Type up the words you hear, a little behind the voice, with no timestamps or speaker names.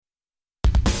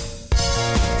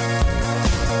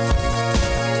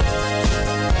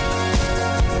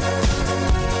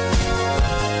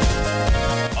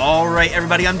right,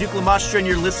 everybody, I'm Duke Lamastra, and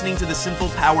you're listening to the Simple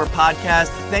Power Podcast.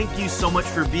 Thank you so much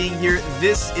for being here.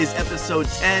 This is episode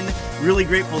 10. Really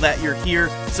grateful that you're here.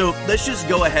 So let's just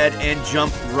go ahead and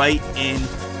jump right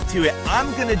into it.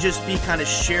 I'm going to just be kind of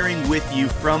sharing with you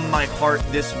from my heart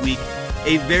this week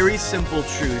a very simple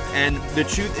truth, and the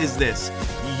truth is this: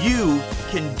 you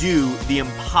can do the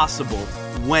impossible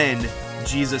when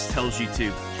Jesus tells you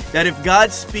to. That if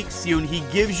God speaks to you and He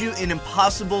gives you an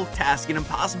impossible task, an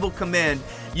impossible command,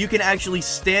 you can actually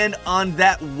stand on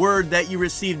that word that you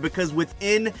received, because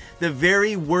within the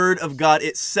very word of God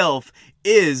itself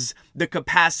is the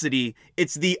capacity,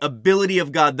 it's the ability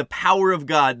of God, the power of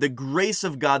God, the grace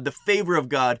of God, the favor of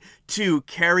God to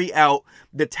carry out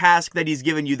the task that He's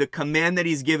given you, the command that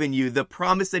He's given you, the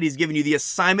promise that He's given you, the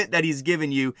assignment that He's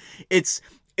given you. It's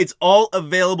all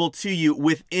available to you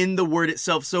within the word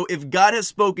itself. So if God has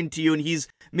spoken to you and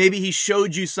maybe He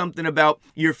showed you something about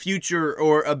your future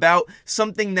or about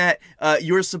something that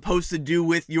you're supposed to do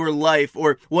with your life,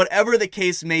 or whatever the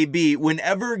case may be,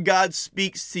 whenever God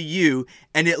speaks to you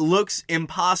and it looks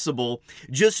impossible,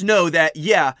 just know that,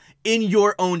 in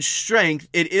your own strength,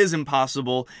 it is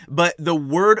impossible, but the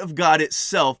word of God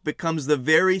itself becomes the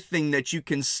very thing that you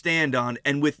can stand on.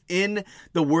 And within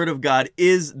the word of God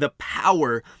is the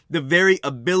power, the very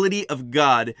ability of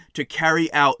God to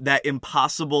carry out that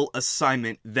impossible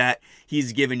assignment that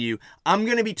He's given you. I'm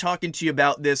going to be talking to you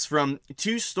about this from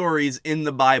two stories in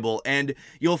the Bible, and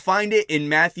you'll find it in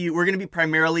Matthew. We're going to be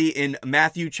primarily in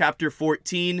Matthew chapter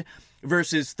 14,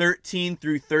 verses 13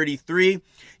 through 33.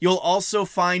 You'll also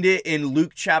find it in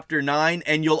Luke chapter 9,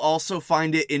 and you'll also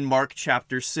find it in Mark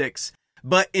chapter 6.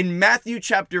 But in Matthew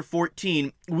chapter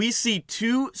 14, we see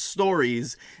two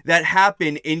stories that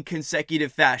happen in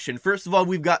consecutive fashion. First of all,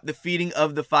 we've got the feeding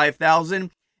of the 5,000,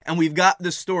 and we've got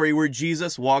the story where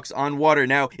Jesus walks on water.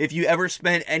 Now, if you ever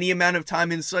spent any amount of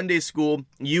time in Sunday school,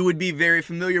 you would be very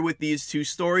familiar with these two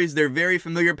stories. They're very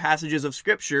familiar passages of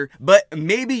Scripture, but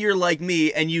maybe you're like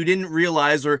me and you didn't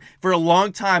realize, or for a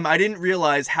long time, I didn't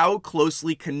realize how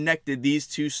closely connected these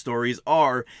two stories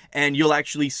are, and you'll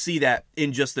actually see that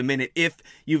in just a minute if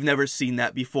you've never seen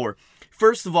that before.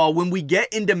 First of all, when we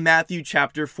get into Matthew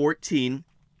chapter 14,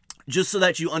 just so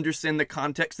that you understand the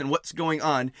context and what's going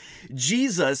on,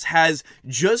 Jesus has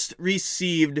just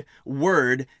received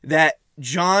word that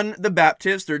John the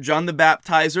Baptist, or John the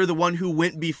Baptizer, the one who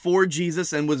went before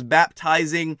Jesus and was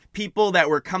baptizing people that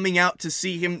were coming out to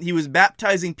see Him. He was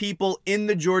baptizing people in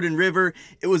the Jordan River.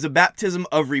 It was a baptism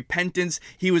of repentance.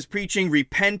 He was preaching,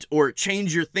 repent or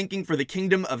change your thinking, for the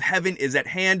kingdom of heaven is at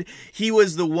hand. He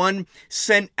was the one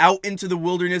sent out into the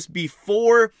wilderness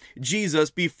before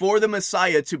Jesus, before the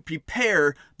Messiah, to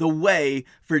prepare the way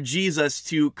for Jesus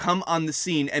to come on the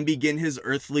scene and begin His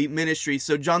earthly ministry.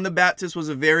 So John the Baptist was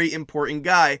a very important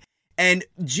guy. And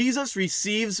Jesus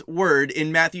receives word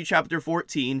in Matthew chapter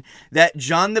 14 that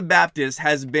John the Baptist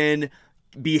has been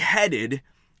beheaded.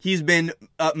 He's been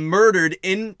murdered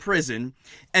in prison.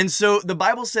 And so the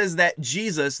Bible says that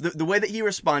Jesus, the way that He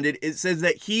responded, it says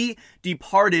that He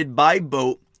departed by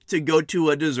boat to go to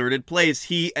a deserted place,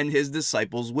 He and His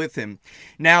disciples with Him.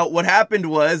 Now, what happened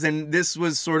was, and this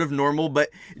was sort of normal, but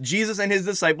Jesus and His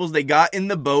disciples, they got in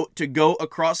the boat to go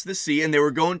across the sea, and they were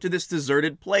going to this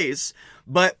deserted place.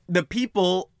 But the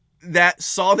people that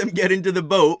saw them get into the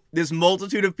boat, this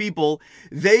multitude of people,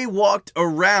 they walked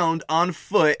around on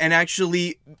foot and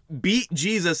actually beat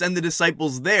Jesus and the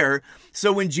disciples there.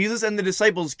 So when Jesus and the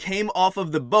disciples came off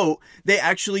of the boat, they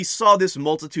actually saw this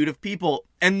multitude of people.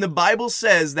 And the Bible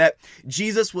says that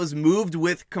Jesus was moved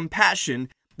with compassion,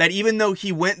 that even though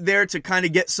He went there to kind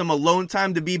of get some alone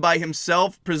time to be by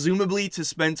Himself, presumably to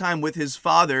spend time with His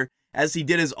Father, as He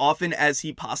did as often as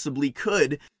He possibly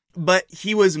could, but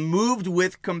He was moved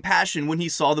with compassion when He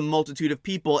saw the multitude of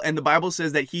people, and the Bible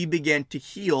says that He began to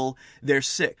heal their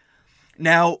sick.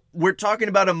 Now, we're talking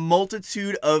about a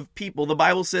multitude of people. The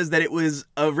Bible says that it was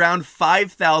around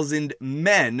 5,000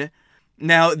 men.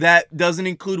 Now, that doesn't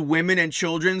include women and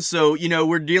children, so,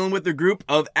 we're dealing with a group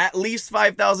of at least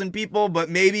 5,000 people, but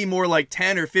maybe more like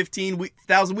 10 or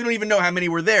 15,000. We don't even know how many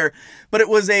were there, but it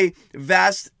was a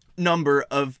vast number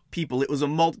of people. It was a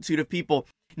multitude of people.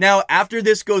 Now, after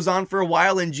this goes on for a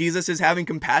while and Jesus is having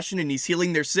compassion and He's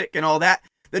healing their sick and all that,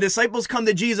 the disciples come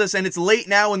to Jesus and it's late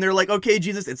now and they're like, okay,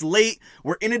 Jesus, it's late.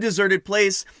 We're in a deserted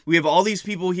place. We have all these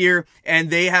people here and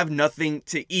they have nothing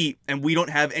to eat and we don't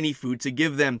have any food to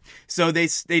give them. So they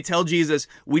tell Jesus,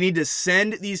 we need to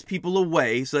send these people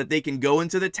away so that they can go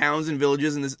into the towns and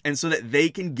villages and so that they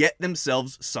can get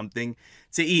themselves something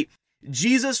to eat.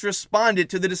 Jesus responded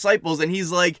to the disciples and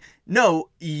he's like, no,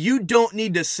 you don't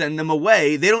need to send them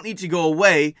away. They don't need to go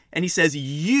away. And he says,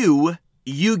 you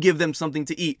You give them something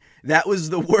to eat. That was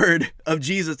the word of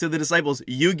Jesus to the disciples.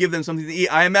 You give them something to eat.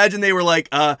 I imagine they were like,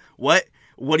 what?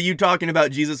 What are you talking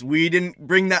about, Jesus? We didn't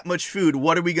bring that much food.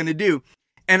 What are we going to do?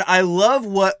 And I love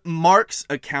what Mark's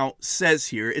account says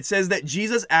here. It says that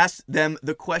Jesus asked them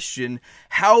the question,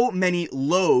 how many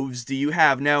loaves do you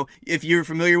have? Now, if you're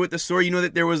familiar with the story, you know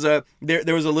that there was a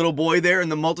little boy there in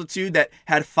the multitude that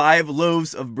had 5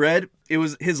 loaves of bread. It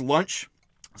was his lunch.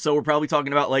 So we're probably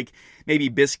talking about like maybe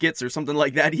biscuits or something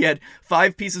like that. He had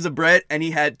 5 pieces of bread and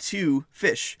he had 2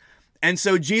 fish. And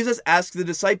so Jesus asked the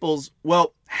disciples,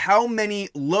 well, how many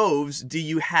loaves do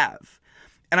you have?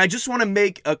 And I just want to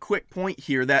make a quick point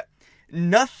here that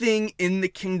nothing in the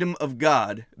kingdom of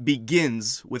God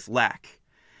begins with lack.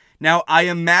 Now, I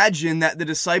imagine that the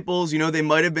disciples, they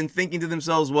might have been thinking to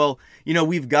themselves, well,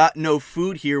 we've got no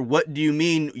food here. What do you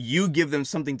mean you give them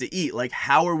something to eat? Like,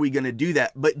 how are we going to do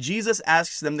that? But Jesus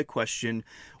asks them the question,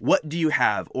 what do you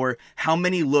have? Or how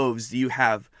many loaves do you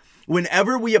have?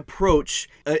 Whenever we approach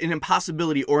an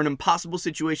impossibility or an impossible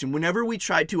situation, whenever we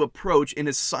try to approach an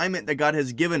assignment that God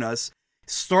has given us,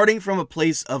 starting from a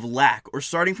place of lack or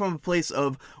starting from a place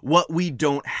of what we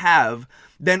don't have,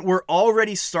 then we're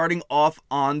already starting off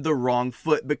on the wrong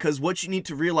foot. Because what you need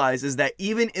to realize is that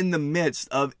even in the midst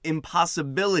of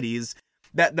impossibilities,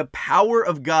 that the power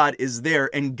of God is there,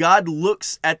 and God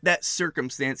looks at that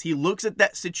circumstance. He looks at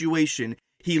that situation.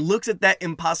 He looks at that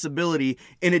impossibility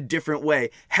in a different way.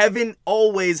 Heaven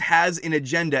always has an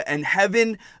agenda, and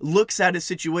heaven looks at a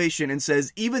situation and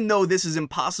says, even though this is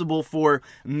impossible for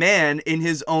man in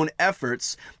his own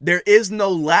efforts, there is no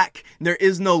lack, there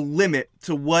is no limit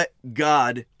to what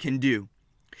God can do.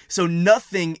 So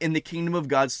nothing in the kingdom of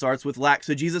God starts with lack.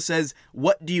 So Jesus says,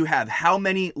 what do you have? How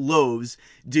many loaves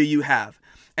do you have?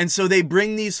 And so they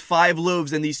bring these 5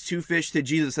 loaves and these 2 fish to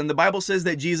Jesus. And the Bible says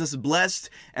that Jesus blessed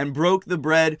and broke the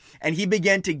bread, and he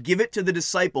began to give it to the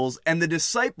disciples, and the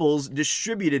disciples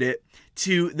distributed it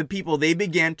to the people. They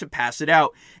began to pass it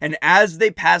out. And as they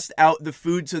passed out the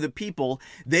food to the people,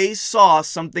 they saw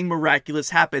something miraculous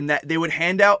happen, that they would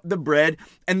hand out the bread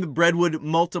and the bread would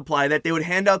multiply, that they would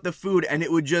hand out the food and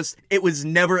it was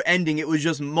never ending. It was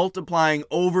just multiplying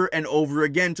over and over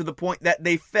again, to the point that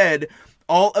they fed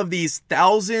all of these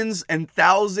thousands and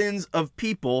thousands of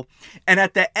people. And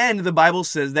at the end, the Bible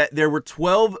says that there were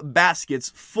 12 baskets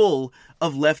full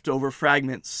of leftover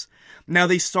fragments. Now,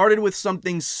 they started with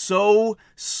something so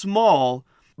small,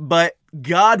 but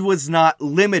God was not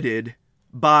limited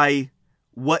by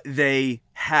what they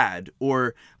had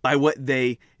or by what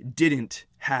they didn't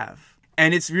have.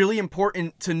 And it's really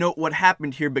important to note what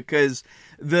happened here, because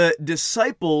the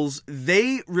disciples,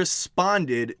 they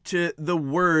responded to the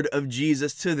word of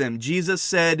Jesus to them. Jesus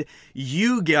said,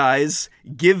 you guys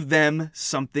give them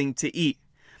something to eat.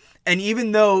 And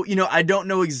even though, I don't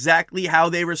know exactly how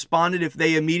they responded, if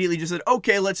they immediately just said,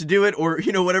 okay, let's do it, or,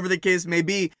 whatever the case may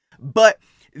be, but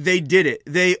they did it.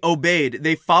 They obeyed.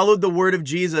 They followed the word of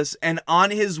Jesus, and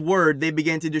on his word, they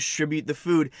began to distribute the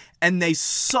food, and they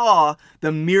saw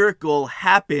the miracle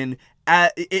happen.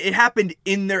 It happened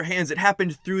in their hands. It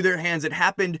happened through their hands. It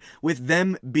happened with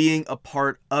them being a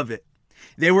part of it.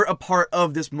 They were a part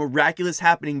of this miraculous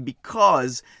happening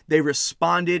because they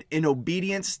responded in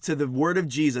obedience to the word of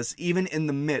Jesus, even in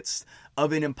the midst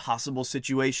of an impossible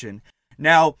situation.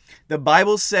 Now, the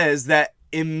Bible says that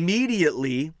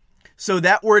immediately, so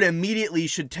that word immediately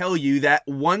should tell you that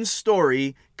one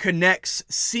story connects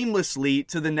seamlessly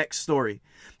to the next story.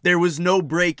 There was no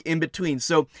break in between.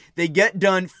 So they get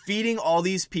done feeding all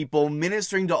these people,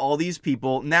 ministering to all these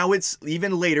people. Now it's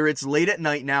even later. It's late at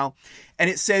night now. And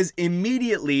it says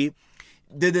immediately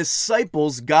the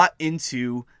disciples got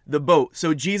into the boat.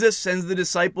 So Jesus sends the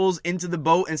disciples into the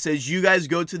boat and says, you guys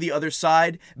go to the other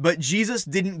side. But Jesus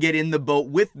didn't get in the boat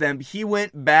with them. He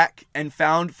went back and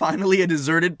found finally a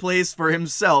deserted place for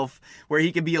himself where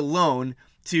he could be alone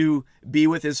to be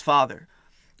with his Father.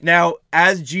 Now,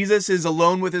 as Jesus is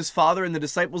alone with his Father and the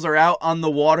disciples are out on the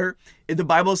water, the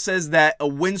Bible says that a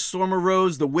windstorm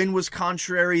arose, the wind was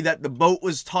contrary, that the boat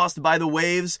was tossed by the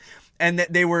waves, and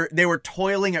that they were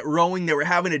toiling at rowing. They were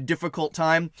having a difficult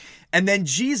time. And then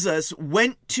Jesus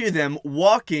went to them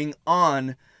walking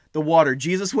on the water.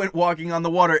 Jesus went walking on the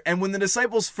water. And when the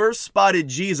disciples first spotted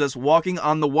Jesus walking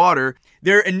on the water,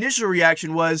 their initial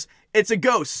reaction was, it's a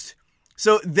ghost.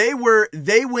 So they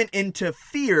went into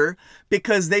fear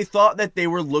because they thought that they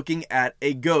were looking at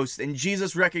a ghost. And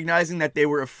Jesus, recognizing that they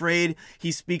were afraid,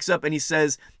 he speaks up and he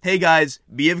says, hey guys,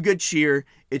 be of good cheer.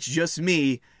 It's just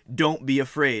me. Don't be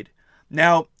afraid.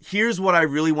 Now, here's what I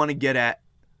really want to get at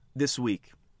this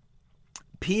week.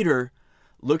 Peter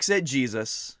looks at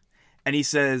Jesus and he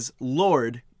says,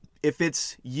 Lord, if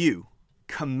it's you,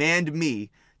 command me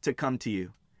to come to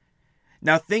you.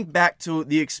 Now think back to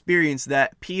the experience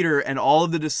that Peter and all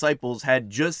of the disciples had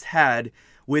just had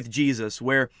with Jesus,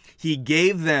 where he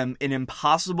gave them an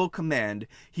impossible command.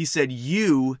 He said,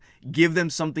 you give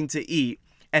them something to eat.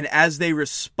 And as they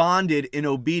responded in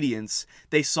obedience,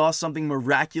 they saw something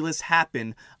miraculous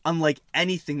happen, unlike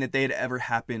anything that they had ever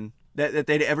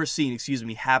seen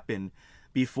happen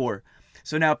before.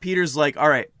 So now Peter's like, all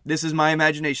right, this is my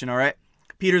imagination, all right?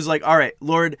 Peter's like, all right,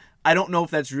 Lord, I don't know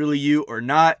if that's really you or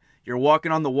not. You're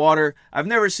walking on the water. I've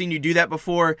never seen you do that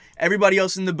before. Everybody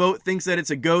else in the boat thinks that it's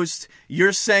a ghost.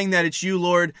 You're saying that it's you,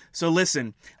 Lord. So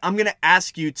listen, I'm going to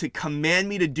ask you to command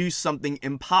me to do something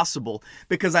impossible,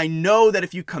 because I know that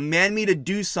if you command me to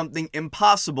do something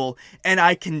impossible and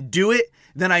I can do it,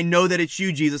 then I know that it's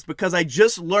you, Jesus, because I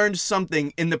just learned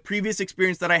something in the previous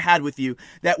experience that I had with you,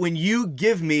 that when you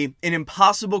give me an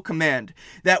impossible command,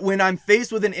 that when I'm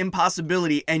faced with an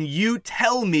impossibility and you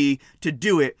tell me to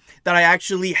do it, that I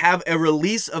actually have a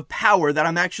release of power, that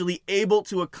I'm actually able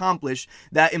to accomplish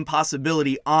that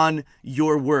impossibility on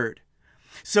your word.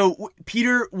 So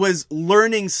Peter was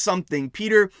learning something.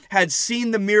 Peter had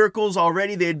seen the miracles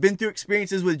already. They had been through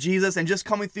experiences with Jesus, and just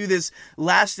coming through this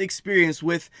last experience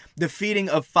with the feeding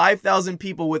of 5,000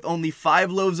 people with only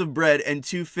 5 loaves of bread and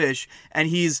 2 fish. And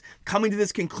he's coming to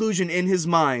this conclusion in his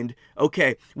mind.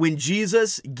 Okay, when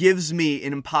Jesus gives me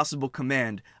an impossible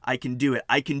command, I can do it.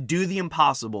 I can do the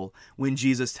impossible when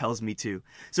Jesus tells me to.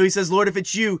 So he says, Lord, if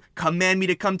it's you, command me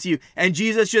to come to you. And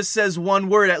Jesus just says one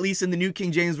word, at least in the New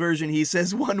King James Version. He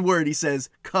says one word. He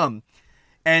says, come.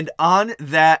 And on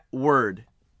that word,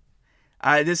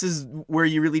 this is where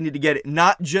you really need to get it.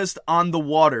 Not just on the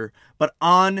water, but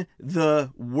on the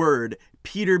word.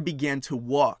 Peter began to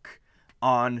walk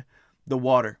on the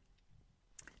water.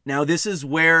 Now, this is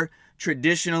where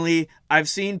traditionally I've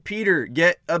seen Peter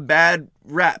get a bad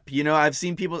rap. I've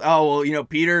seen people,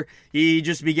 Peter, he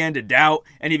just began to doubt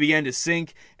and he began to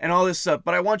sink and all this stuff.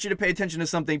 But I want you to pay attention to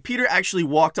something. Peter actually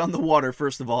walked on the water,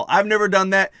 first of all. I've never done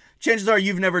that. Chances are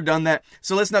you've never done that.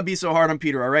 So let's not be so hard on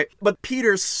Peter, all right? But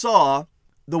Peter saw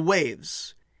the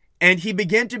waves and he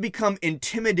began to become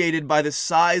intimidated by the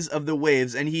size of the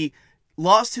waves, and he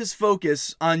lost his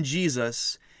focus on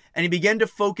Jesus. And he began to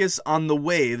focus on the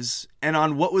waves and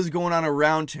on what was going on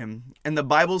around him. And the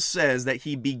Bible says that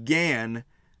he began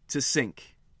to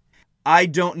sink. I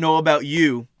don't know about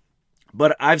you,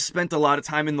 but I've spent a lot of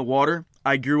time in the water.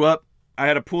 I grew up, I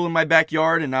had a pool in my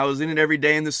backyard and I was in it every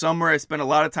day in the summer. I spent a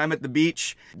lot of time at the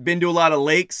beach, been to a lot of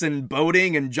lakes and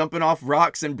boating and jumping off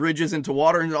rocks and bridges into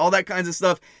water and all that kinds of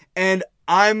stuff. And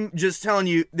I'm just telling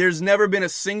you, there's never been a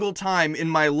single time in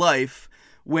my life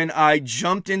when I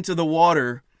jumped into the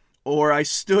water or I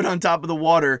stood on top of the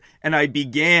water and I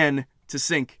began to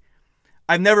sink.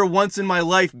 I've never once in my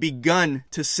life begun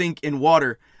to sink in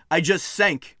water. I just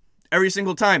sank. Every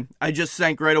single time, I just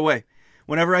sank right away.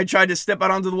 Whenever I tried to step out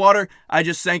onto the water, I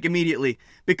just sank immediately.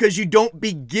 Because you don't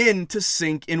begin to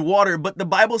sink in water. But the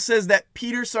Bible says that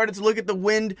Peter started to look at the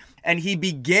wind and he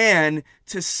began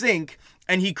to sink.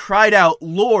 And he cried out,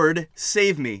 Lord,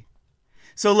 save me.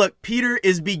 So look, Peter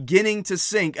is beginning to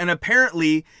sink, and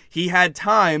apparently he had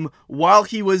time while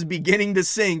he was beginning to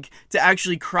sink to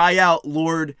actually cry out,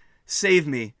 Lord, save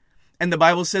me. And the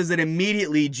Bible says that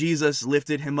immediately Jesus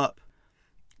lifted him up.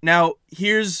 Now,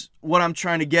 here's what I'm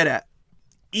trying to get at.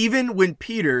 Even when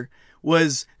Peter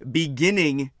was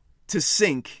beginning to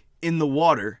sink in the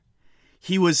water,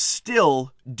 he was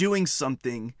still doing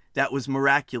something that was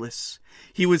miraculous.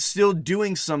 He was still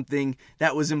doing something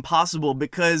that was impossible,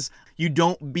 because you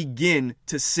don't begin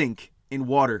to sink in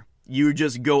water. You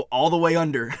just go all the way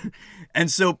under. And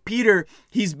so Peter,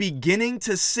 he's beginning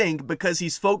to sink because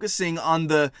he's focusing on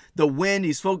the wind,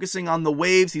 he's focusing on the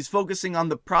waves, he's focusing on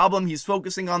the problem, he's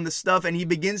focusing on the stuff, and he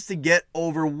begins to get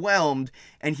overwhelmed,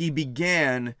 and he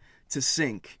began to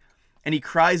sink. And he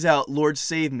cries out, Lord,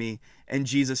 save me, and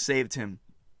Jesus saved him.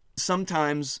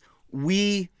 Sometimes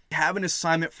we have an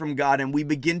assignment from God and we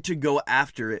begin to go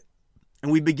after it,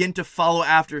 and we begin to follow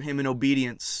after him in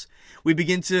obedience. We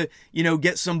begin to,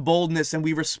 get some boldness, and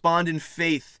we respond in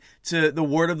faith to the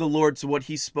word of the Lord, to what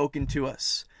he's spoken to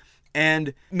us.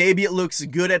 And maybe it looks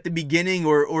good at the beginning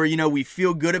or we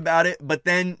feel good about it, but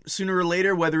then sooner or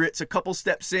later, whether it's a couple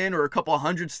steps in or a couple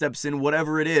 100 steps in,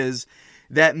 whatever it is,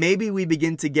 that maybe we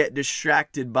begin to get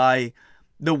distracted by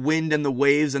the wind and the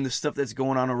waves and the stuff that's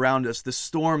going on around us, the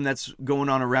storm that's going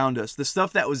on around us, the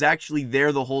stuff that was actually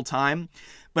there the whole time.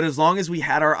 But as long as we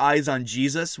had our eyes on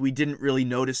Jesus, we didn't really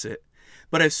notice it.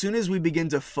 But as soon as we begin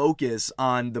to focus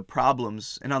on the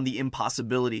problems and on the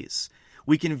impossibilities,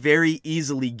 we can very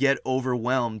easily get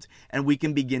overwhelmed and we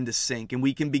can begin to sink and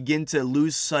we can begin to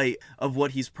lose sight of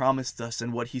what he's promised us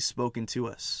and what he's spoken to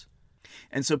us.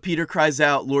 And so Peter cries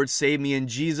out, "Lord, save me." And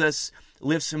Jesus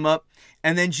lifts him up.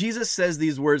 And then Jesus says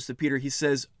these words to Peter. He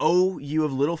says, "Oh, you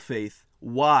of little faith,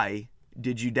 why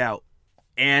did you doubt?"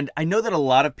 And I know that a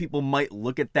lot of people might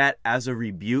look at that as a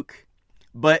rebuke,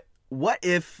 but what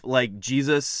if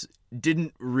Jesus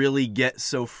didn't really get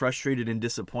so frustrated and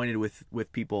disappointed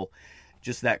with people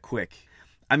just that quick?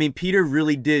 I mean, Peter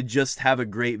really did just have a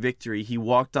great victory. He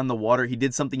walked on the water. He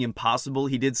did something impossible.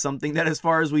 He did something that, as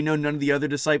far as we know, none of the other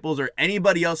disciples or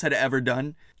anybody else had ever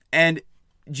done. And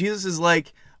Jesus is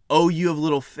like, "Oh, you have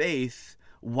little faith,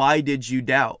 why did you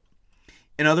doubt?"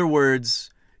 In other words,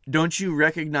 don't you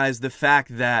recognize the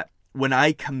fact that when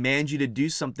I command you to do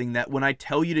something, that when I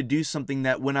tell you to do something,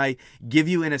 that when I give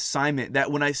you an assignment,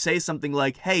 that when I say something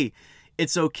like, "Hey,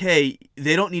 it's okay,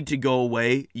 they don't need to go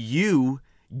away, you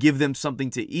give them something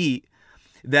to eat,"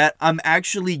 that I'm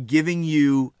actually giving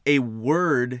you a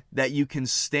word that you can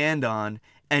stand on.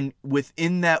 And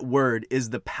within that word is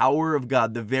the power of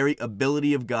God, the very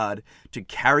ability of God to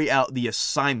carry out the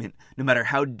assignment, no matter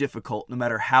how difficult, no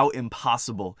matter how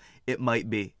impossible it might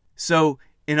be. So,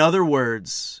 in other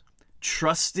words,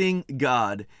 trusting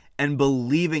God and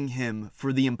believing him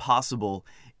for the impossible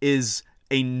is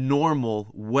a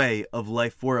normal way of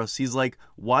life for us. He's like,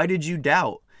 why did you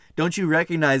doubt? Don't you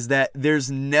recognize that there's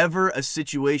never a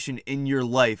situation in your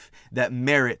life that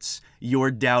merits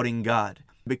your doubting God?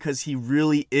 Because he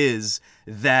really is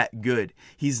that good.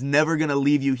 He's never going to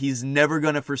leave you. He's never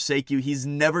going to forsake you. He's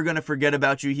never going to forget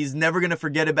about you. He's never going to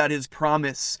forget about his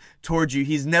promise towards you.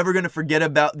 He's never going to forget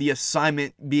about the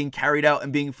assignment being carried out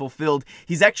and being fulfilled.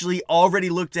 He's actually already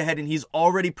looked ahead and he's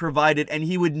already provided, and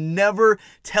he would never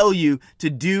tell you to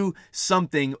do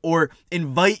something or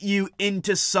invite you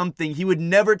into something. He would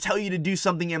never tell you to do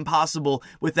something impossible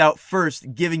without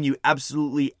first giving you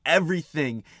absolutely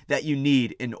everything that you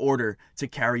need in order to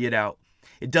carry it out.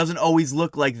 It doesn't always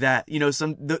look like that. You know,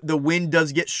 the wind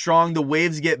does get strong, the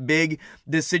waves get big,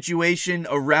 the situation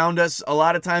around us, a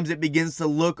lot of times it begins to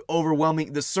look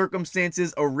overwhelming. The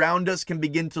circumstances around us can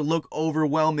begin to look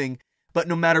overwhelming. But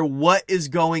no matter what is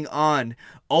going on,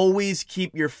 always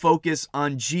keep your focus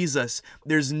on Jesus.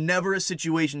 There's never a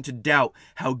situation to doubt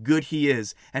how good he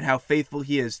is and how faithful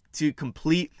he is to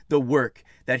complete the work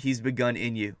that he's begun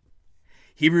in you.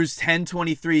 Hebrews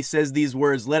 10:23 says these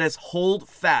words, "Let us hold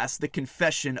fast the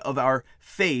confession of our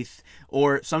faith,"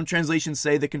 or some translations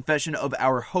say the confession of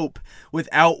our hope,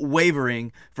 "without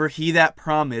wavering, for he that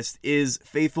promised is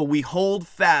faithful." We hold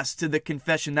fast to the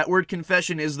confession. That word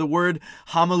confession is the word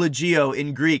homologio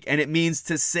in Greek, and it means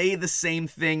to say the same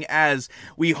thing as.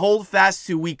 We hold fast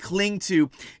to, we cling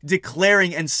to,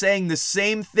 declaring and saying the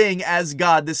same thing as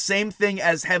God, the same thing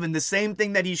as heaven, the same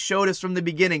thing that he showed us from the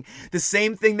beginning, the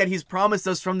same thing that he's promised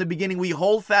us from the beginning. We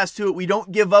hold fast to it. We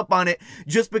don't give up on it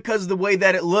just because of the way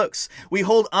that it looks. We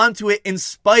hold on to it in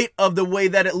spite of the way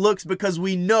that it looks, because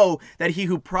we know that he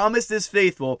who promised is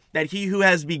faithful, that he who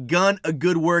has begun a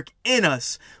good work in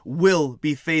us will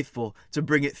be faithful to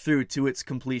bring it through to its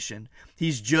completion.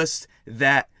 He's just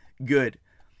that good.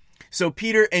 So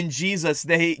Peter and Jesus,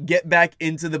 they get back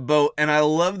into the boat, and I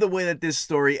love the way that this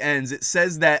story ends. It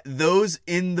says that those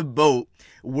in the boat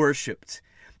worshiped.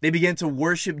 They began to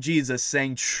worship Jesus,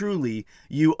 saying, "Truly,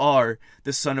 you are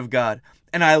the Son of God."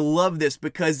 And I love this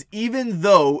because even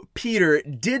though Peter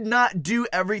did not do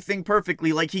everything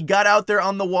perfectly, like he got out there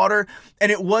on the water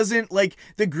and it wasn't like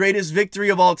the greatest victory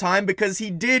of all time, because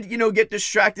he did, get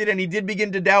distracted and he did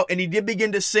begin to doubt and he did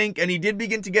begin to sink and he did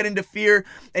begin to get into fear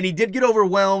and he did get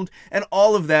overwhelmed and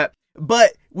all of that.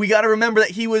 But we got to remember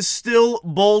that he was still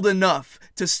bold enough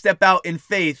to step out in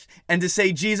faith and to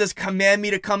say, "Jesus, command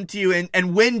me to come to you."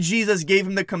 And when Jesus gave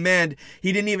him the command,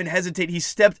 he didn't even hesitate. He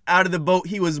stepped out of the boat.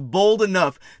 He was bold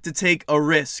enough to take a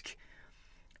risk.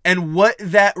 And what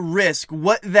that risk,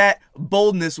 what that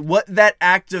boldness, what that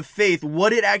act of faith,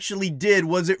 what it actually did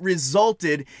was it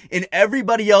resulted in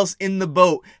everybody else in the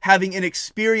boat having an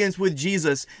experience with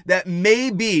Jesus that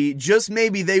maybe, just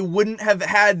maybe, they wouldn't have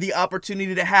had the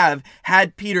opportunity to have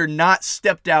had Peter not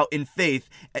stepped out in faith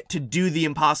to do the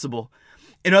impossible.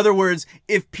 In other words,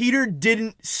 if Peter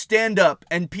didn't stand up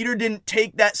and Peter didn't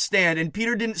take that stand and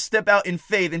Peter didn't step out in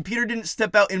faith and Peter didn't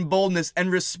step out in boldness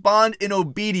and respond in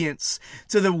obedience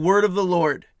to the word of the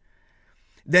Lord,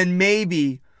 then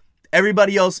maybe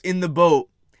everybody else in the boat,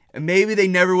 maybe they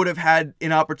never would have had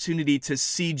an opportunity to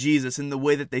see Jesus in the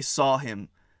way that they saw him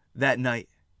that night.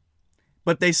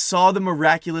 But they saw the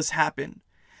miraculous happen.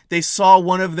 They saw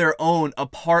one of their own a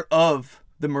part of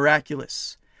the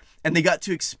miraculous. And they got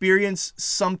to experience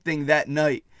something that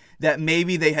night that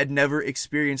maybe they had never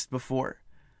experienced before.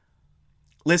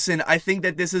 Listen, I think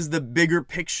that this is the bigger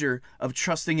picture of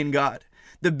trusting in God.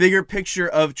 The bigger picture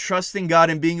of trusting God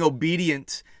and being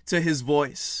obedient to His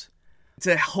voice.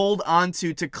 To hold on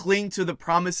to cling to the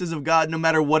promises of God no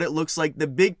matter what it looks like. The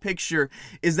big picture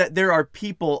is that there are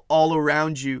people all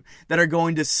around you that are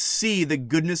going to see the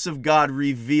goodness of God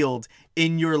revealed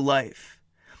in your life.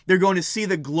 They're going to see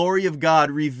the glory of God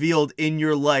revealed in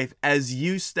your life as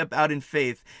you step out in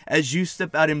faith, as you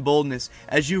step out in boldness,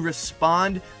 as you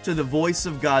respond to the voice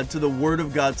of God, to the word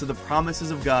of God, to the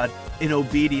promises of God in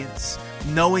obedience.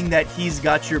 Knowing that He's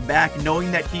got your back,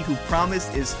 knowing that He who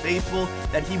promised is faithful,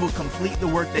 that He will complete the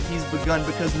work that He's begun.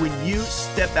 Because when you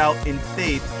step out in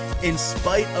faith, in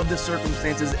spite of the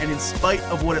circumstances and in spite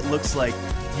of what it looks like,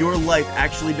 your life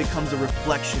actually becomes a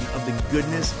reflection of the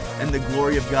goodness and the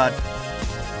glory of God.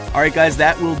 All right, guys,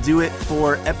 that will do it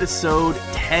for episode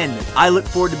 10. I look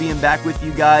forward to being back with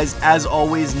you guys, as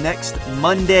always, next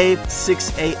Monday,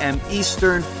 6 a.m.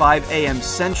 Eastern, 5 a.m.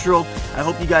 Central. I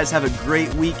hope you guys have a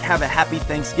great week. Have a happy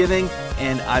Thanksgiving,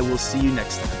 and I will see you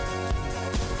next time.